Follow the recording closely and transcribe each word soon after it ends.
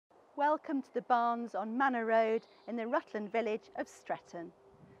Welcome to the barns on Manor Road in the Rutland village of Stretton.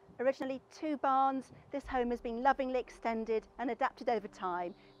 Originally 2 barns, this home has been lovingly extended and adapted over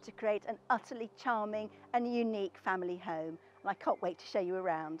time to create an utterly charming and unique family home, and I can't wait to show you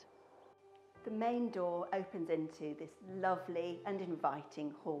around. The main door opens into this lovely and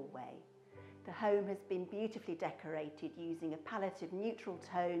inviting hallway. The home has been beautifully decorated using a palette of neutral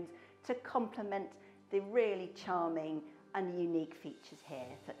tones to complement the really charming and unique features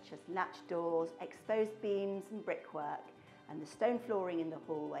here, such as latch doors, exposed beams and brickwork, and the stone flooring in the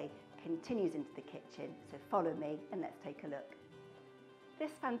hallway continues into the kitchen, so follow me and let's take a look.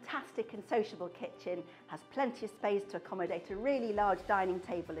 This fantastic and sociable kitchen has plenty of space to accommodate a really large dining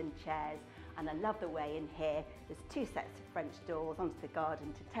table and chairs, and I love the way in here there's 2 sets of French doors onto the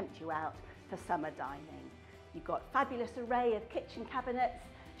garden to tempt you out for summer dining. You've got a fabulous array of kitchen cabinets,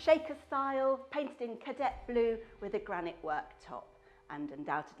 shaker style, painted in cadet blue with a granite worktop, and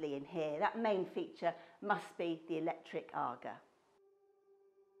undoubtedly in here that main feature must be the electric Aga.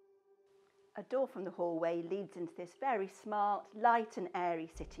 A door from the hallway leads into this very smart, light and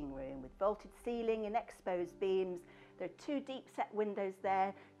airy sitting room with vaulted ceiling and exposed beams. There are 2 deep set windows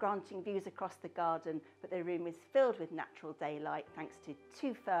there, granting views across the garden, but the room is filled with natural daylight thanks to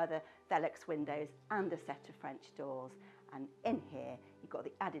 2 further Velux windows and a set of French doors. And in here, you've got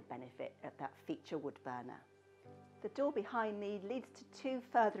the added benefit of that feature wood burner. The door behind me leads to 2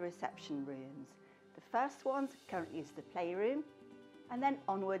 further reception rooms. The first one currently is the playroom, and then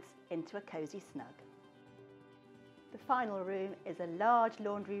onwards into a cosy snug. The final room is a large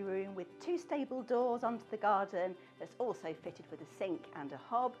laundry room with 2 stable doors onto the garden that's also fitted with a sink and a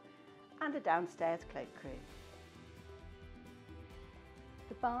hob, and a downstairs cloakroom.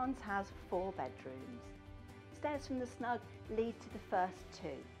 The barns has 4 bedrooms. Stairs from the snug lead to the first 2.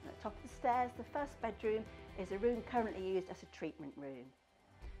 At the top of the stairs, the first bedroom is a room currently used as a treatment room.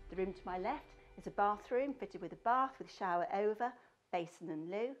 The room to my left is a bathroom fitted with a bath with shower over, basin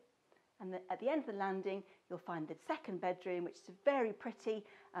and loo. And at the end of the landing, you'll find the second bedroom, which is a very pretty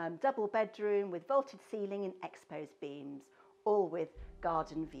double bedroom with vaulted ceiling and exposed beams, all with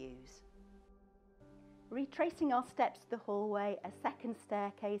garden views. Retracing our steps to the hallway, a second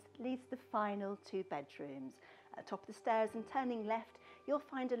staircase leads to the final 2 bedrooms. At the top of the stairs and turning left, you'll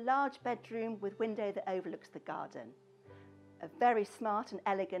find a large bedroom with window that overlooks the garden. A very smart and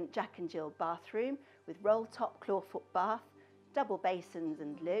elegant Jack and Jill bathroom with roll-top clawfoot bath, double basins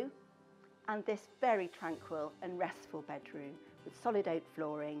and loo, and this very tranquil and restful bedroom with solid oak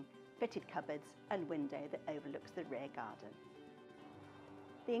flooring, fitted cupboards and window that overlooks the rear garden.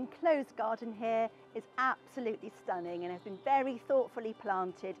 The enclosed garden here is absolutely stunning and has been very thoughtfully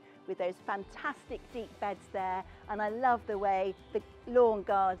planted with those fantastic deep beds there, and I love the way the lawn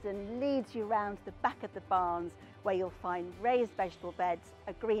garden leads you around to the back of the barns where you'll find raised vegetable beds,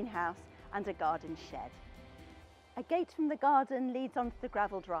 a greenhouse and a garden shed. A gate from the garden leads onto the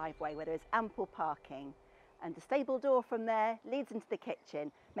gravel driveway where there is ample parking, and the stable door from there leads into the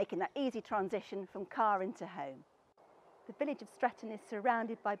kitchen, making that easy transition from car into home. The village of Stretton is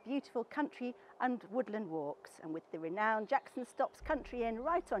surrounded by beautiful country and woodland walks, and with the renowned Jackson Stops Country Inn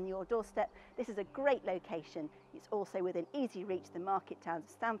right on your doorstep, this is a great location. It's also within easy reach of the market towns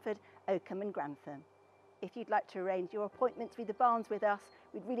of Stamford, Oakham and Grantham. If you'd like to arrange your appointment to view the barns with us,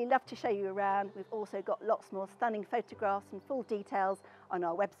 we'd really love to show you around. We've also got lots more stunning photographs and full details on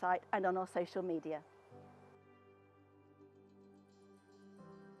our website and on our social media.